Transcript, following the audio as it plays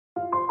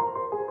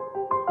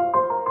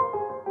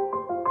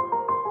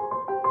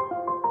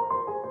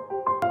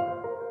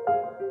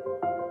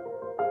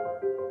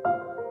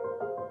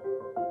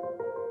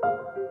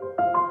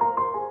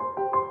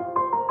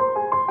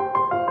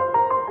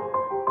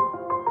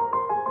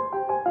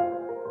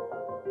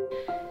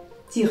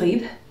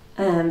Díobh,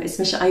 is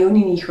me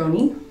Ionia Ní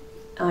Chróinín.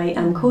 I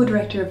am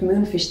co-director of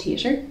Moonfish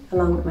Theatre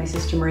along with my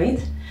sister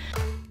Máiréad.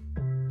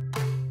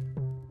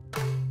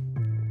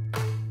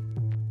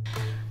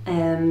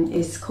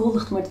 Is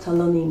cólacht muid tá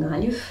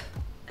Chróinín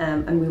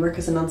and we work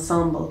as an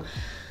ensemble.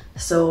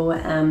 So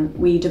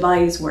we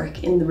devise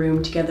work in the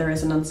room together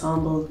as an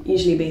ensemble,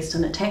 usually based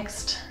on a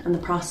text, and the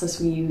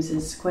process we use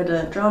is quite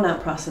a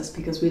drawn-out process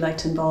because we like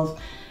to involve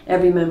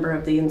every member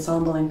of the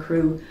ensemble and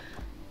crew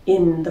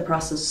in the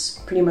process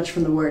pretty much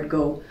from the word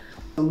go.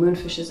 So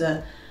Moonfish is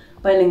a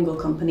bilingual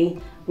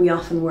company. We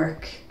often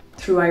work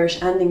through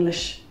Irish and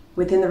English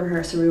within the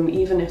rehearsal room,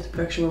 even if the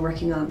production we're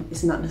working on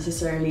is not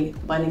necessarily a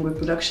bilingual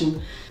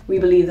production. We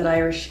believe that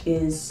Irish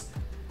is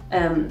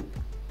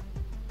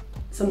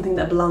something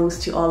that belongs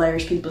to all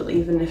Irish people,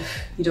 even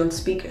if you don't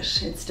speak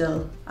it. It's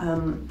still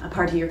a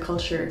part of your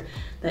culture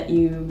that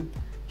you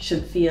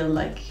should feel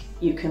like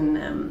you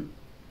can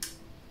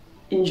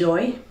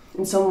enjoy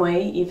in some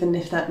way, even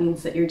if that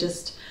means that you're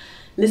just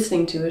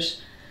listening to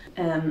it.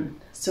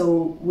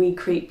 So we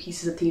create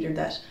pieces of theatre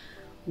that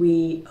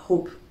we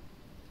hope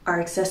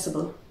are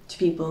accessible to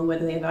people,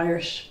 whether they have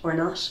Irish or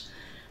not.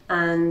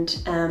 And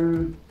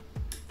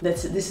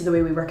this is the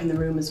way we work in the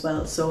room as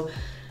well. So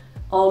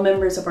all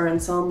members of our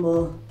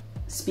ensemble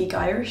speak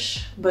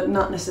Irish, but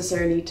not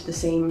necessarily to the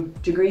same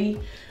degree.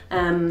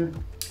 And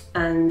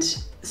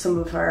some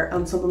of our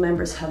ensemble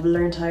members have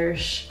learnt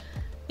Irish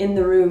in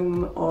the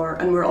room,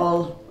 and we're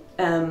all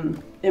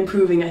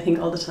improving, I think,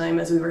 all the time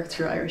as we work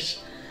through Irish.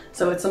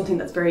 So it's something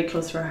that's very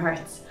close to our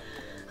hearts.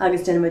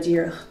 Agus den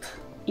madíreacht,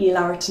 í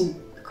leabhartain,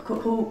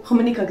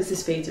 chumainic agus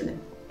is féidirlinn.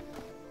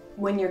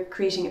 When you're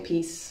creating a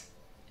piece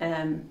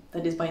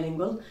that is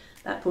bilingual,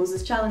 that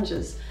poses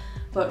challenges.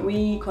 But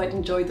we quite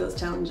enjoy those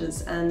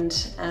challenges, and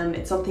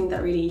it's something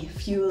that really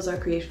fuels our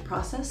creative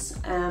process.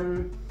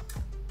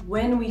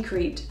 When we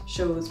create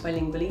shows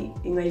bilingually,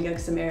 in Gaeilge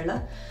agus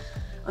Améirle,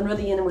 an rud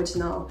a dhéanamid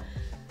ná,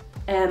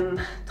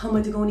 tá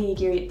muid a gcónaí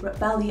géirí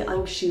bailí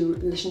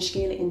aimsiú leis an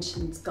scéala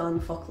intins gan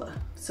focla.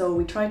 So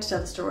we try to tell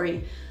the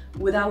story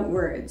without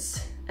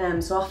words.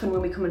 So often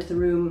when we come into the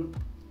room,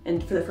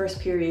 and for the first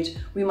period,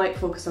 we might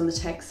focus on the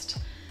text,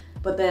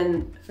 but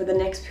then for the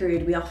next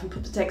period, we often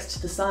put the text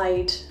to the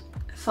side,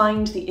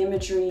 find the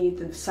imagery,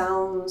 the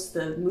sounds,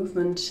 the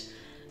movement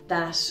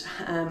that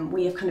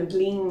we have kind of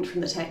gleaned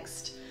from the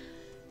text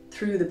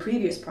through the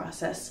previous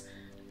process,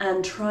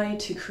 and try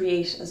to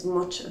create as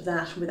much of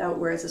that without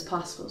words as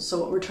possible. So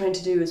what we're trying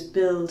to do is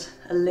build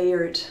a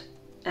layered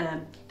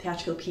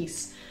theatrical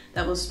piece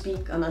that will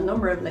speak on a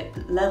number of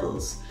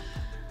levels.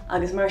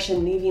 Agus mar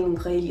sin ní bhíonn an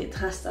Gaeilge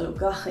teastal ó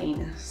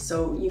gach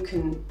so you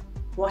can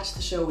watch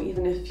the show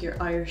even if your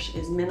Irish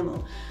is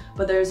minimal.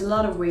 But there's a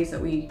lot of ways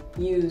that we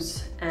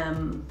use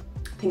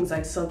things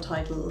like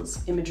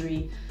subtitles,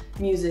 imagery,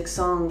 music,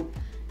 song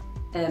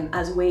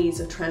as ways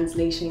of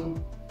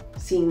translating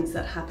scenes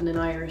that happen in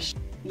Irish.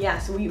 Yeah,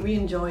 so we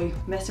enjoy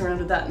messing around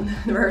with that in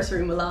the rehearsal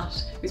room a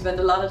lot. We spend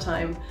a lot of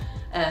time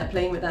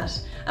playing with that,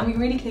 and we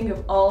really think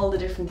of all the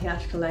different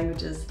theatrical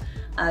languages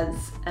as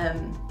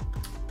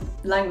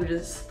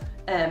languages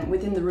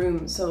within the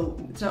room. So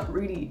it's not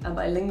really a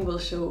bilingual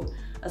show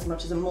as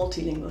much as a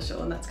multilingual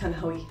show, and that's kind of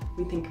how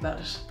we think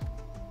about it.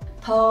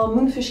 Tá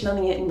Moonfish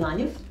Ionia in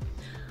Galway,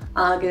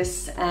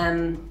 agus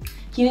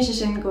cíne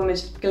sin go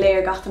muid go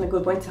léir gachtain a go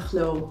baintach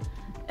lo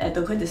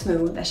do chuid is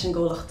mú leis an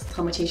ggólacht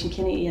táimid sin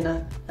cinenne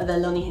íana a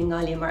bheith Ionia in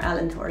Galway mar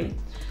Allentóirí.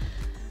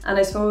 And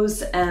I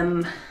suppose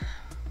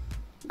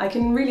I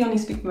can really only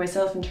speak for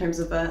myself in terms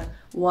of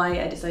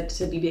why I decided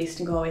to be based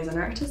in Galway as an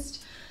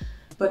artist.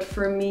 But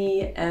for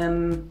me,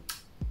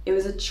 it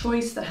was a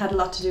choice that had a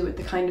lot to do with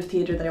the kind of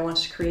theatre that I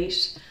wanted to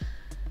create,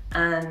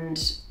 and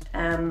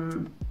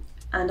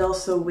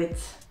also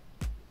with,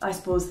 I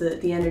suppose,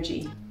 the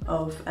energy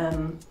of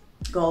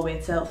Galway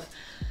itself,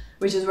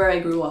 which is where I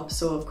grew up.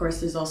 So of course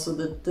there's also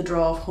the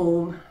draw of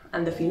home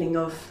and the feeling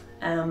of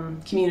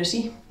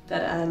community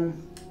that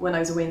when I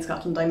was away in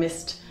Scotland I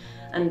missed,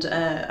 and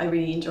I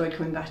really enjoyed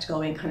coming back to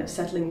Galway and kind of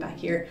settling back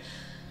here.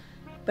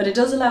 But it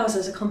does allow us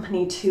as a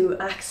company to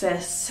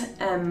access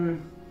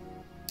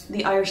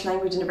the Irish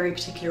language in a very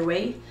particular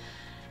way.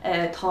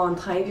 Tá an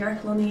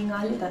taibhhearc Ionia in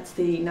Galway, that's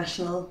the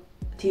national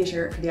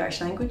theatre for the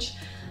Irish language.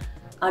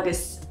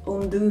 Agus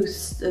ón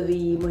dús a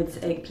bhí muid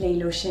ag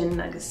pléileo sin,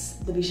 agus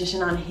de bhí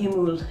sin an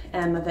himúil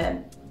a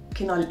bheith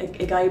cinál ag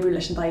gaibriú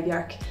leis an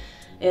taibhhearc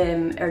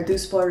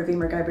dúspóir a bhí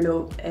mar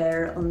gaibriú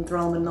an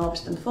drama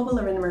Nábhacht an Phobal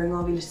a rinne mar an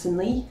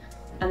 2009,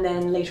 and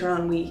then later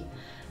on we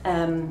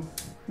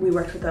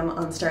worked with them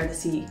on Star of the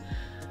Sea.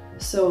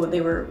 So they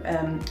were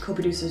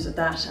co-producers of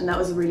that, and that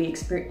was a really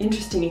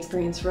interesting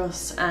experience for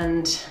us,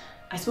 and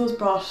I suppose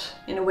brought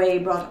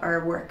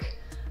our work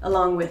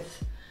along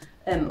with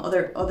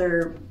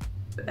other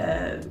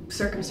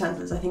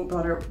circumstances. I think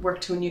brought our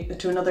work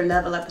to another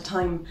level at the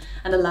time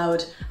and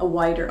allowed a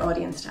wider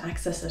audience to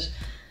access it.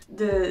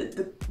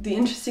 The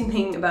interesting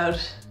thing about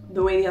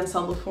the way the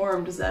ensemble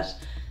formed is that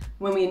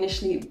when we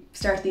initially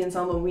started the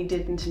ensemble, we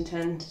didn't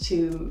intend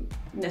to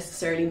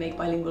necessarily make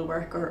bilingual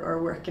work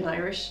or work in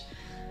Irish.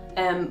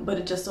 but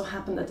it just so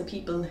happened that the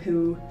people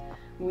who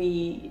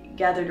we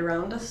gathered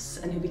around us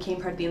and who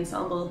became part of the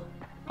ensemble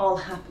all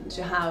happened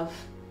to have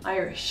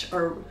Irish,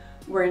 or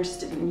were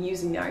interested in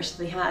using the Irish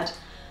that they had.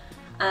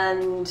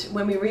 And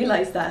when we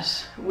realised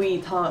that,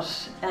 we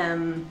thought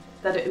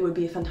that it would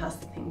be a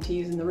fantastic thing to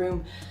use in the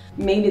room.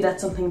 Maybe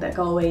that's something that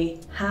Galway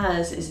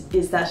has,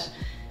 is that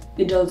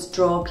it does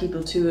draw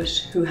people to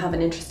it who have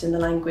an interest in the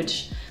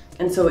language.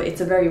 And so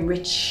it's a very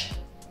rich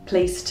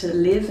place to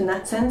live in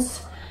that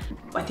sense.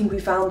 I think we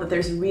found that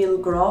there's a real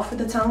grá for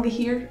the teanga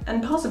here,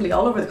 and possibly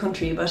all over the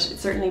country, but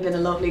it's certainly been a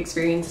lovely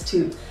experience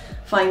to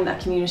find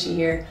that community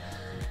here.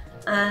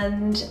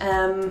 And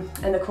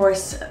of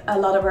course, a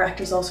lot of our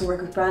actors also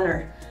work with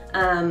Branner,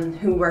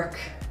 who work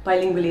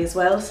bilingually as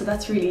well, so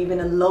that's really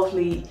been a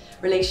lovely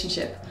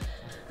relationship.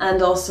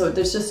 And also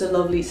there's just a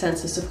lovely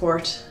sense of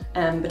support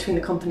between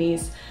the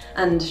companies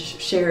and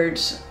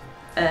shared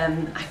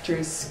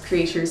actors,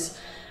 creators.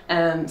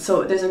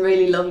 So there's a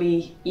really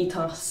lovely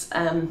ethos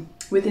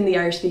within the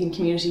Irish speaking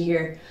community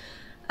here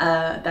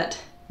that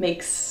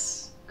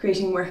makes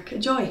creating work a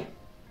joy.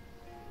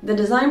 The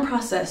design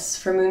process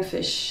for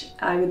Moonfish,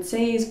 I would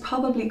say, is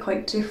probably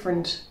quite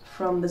different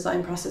from the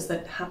design process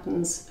that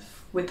happens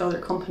with other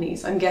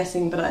companies, I'm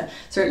guessing, but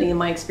certainly in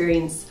my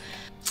experience.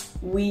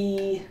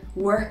 We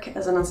work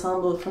as an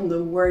ensemble from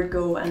the word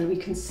go, and we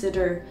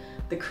consider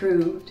the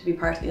crew to be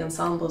part of the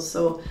ensemble.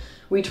 So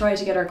we try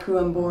to get our crew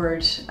on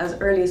board as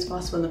early as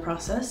possible in the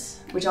process,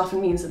 which often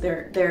means that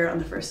they're there on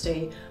the first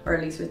day, or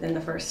at least within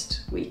the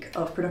first week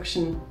of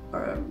production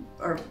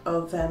or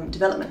of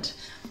development.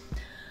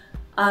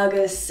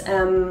 Agus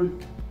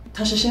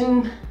tá sé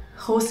sin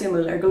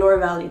chósimil ar Glór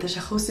Valley, tá sé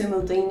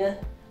chósimil daoine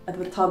a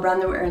tá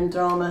brandú ar an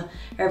drama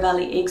ar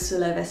Valley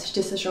éagsúla bheith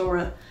stiasa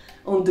seomra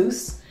ón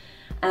dús.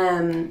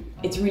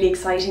 It's really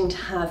exciting to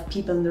have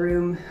people in the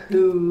room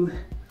who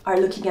are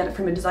looking at it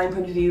from a design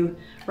point of view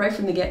right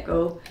from the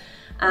get-go,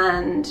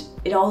 and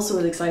it also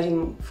is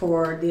exciting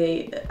for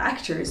the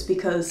actors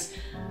because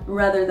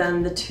rather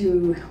than the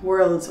two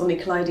worlds only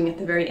colliding at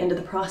the very end of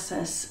the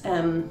process,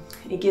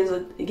 it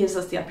gives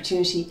us the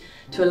opportunity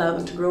to allow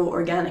them to grow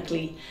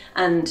organically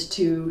and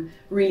to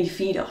really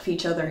feed off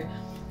each other.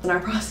 And our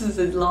process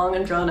is long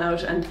and drawn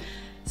out and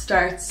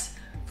starts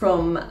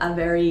from a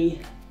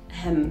very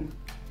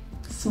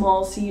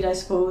small seed, I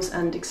suppose,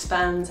 and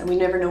expands, and we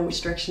never know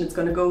which direction it's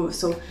going to go.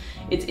 So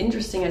it's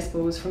interesting, I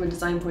suppose, from a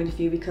design point of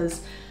view,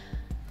 because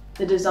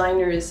the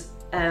designers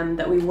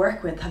that we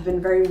work with have been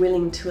very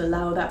willing to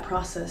allow that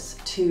process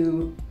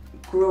to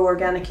grow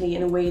organically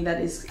in a way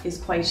that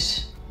is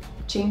quite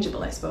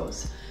changeable, I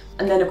suppose.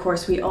 And then of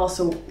course we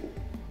also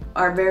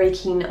are very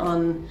keen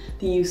on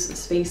the use of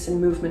space and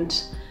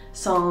movement,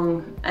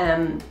 song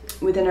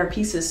within our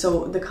pieces,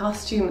 so the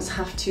costumes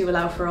have to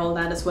allow for all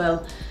that as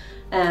well.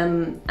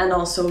 And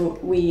also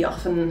we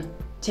often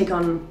take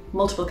on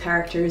multiple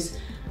characters,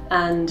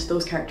 and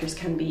those characters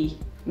can be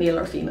male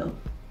or female.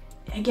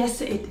 I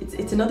guess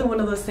it's another one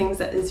of those things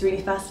that is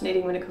really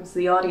fascinating when it comes to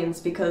the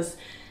audience, because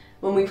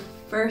when we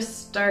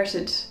first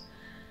started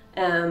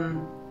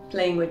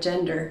playing with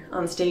gender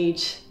on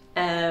stage,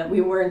 we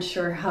weren't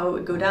sure how it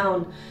would go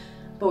down,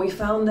 but we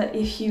found that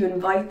if you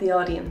invite the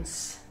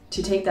audience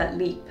to take that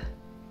leap,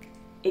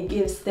 it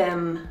gives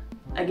them,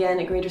 again,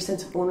 a greater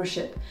sense of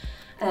ownership,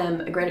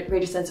 a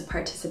greater sense of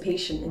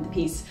participation in the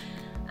piece.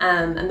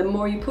 And the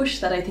more you push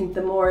that, I think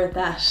the more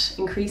that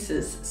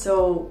increases.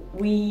 So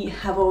we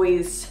have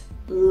always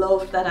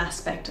loved that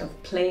aspect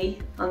of play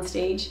on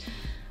stage,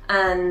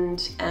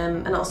 and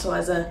also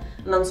as an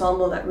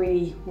ensemble that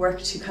really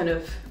worked to kind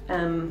of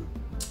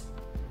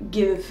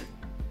give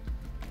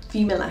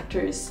female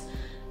actors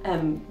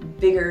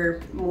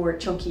bigger, more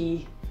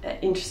chunky,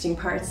 interesting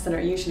parts than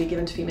are usually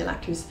given to female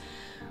actors.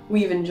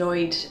 We've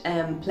enjoyed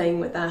playing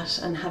with that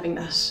and having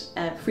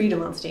that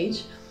freedom on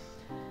stage.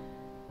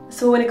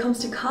 So when it comes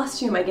to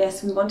costume, I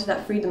guess we wanted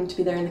that freedom to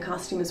be there in the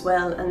costume as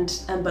well,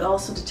 but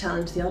also to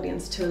challenge the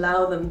audience, to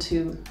allow them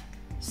to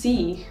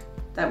see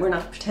that we're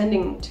not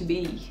pretending to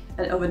be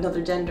of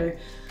another gender,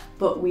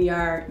 but we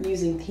are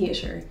using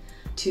theatre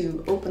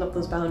to open up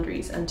those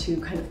boundaries and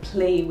to kind of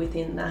play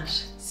within that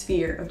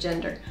sphere of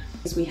gender.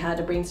 We had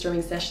a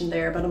brainstorming session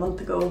there about a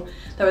month ago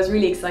that was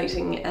really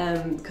exciting,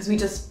 because we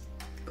just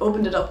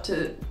opened it up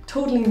to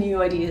totally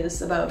new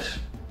ideas about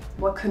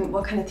what kind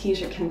of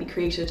theatre can be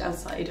created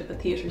outside of a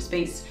theatre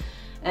space,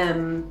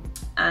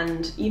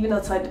 and even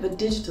outside of a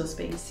digital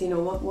space. You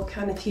know, what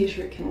kind of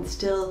theatre can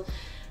still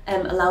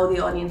allow the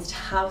audience to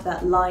have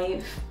that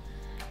live,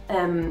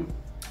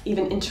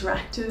 even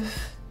interactive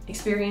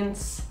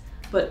experience,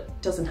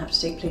 but doesn't have to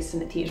take place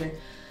in a theatre.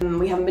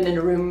 We haven't been in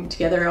a room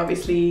together,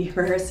 obviously,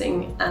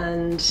 rehearsing,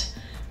 and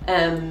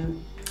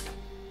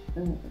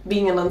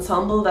being an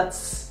ensemble,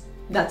 that's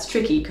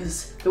tricky,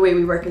 because the way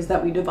we work is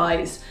that we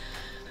devise.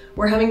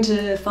 We're having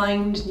to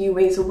find new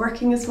ways of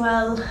working as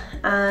well,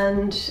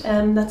 and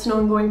that's an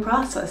ongoing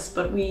process,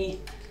 but we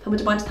come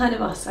with a bunch of time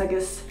of us, I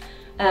guess.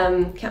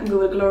 Ceapan go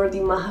bhfuil glór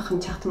dí maithach an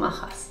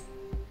teachtamachas.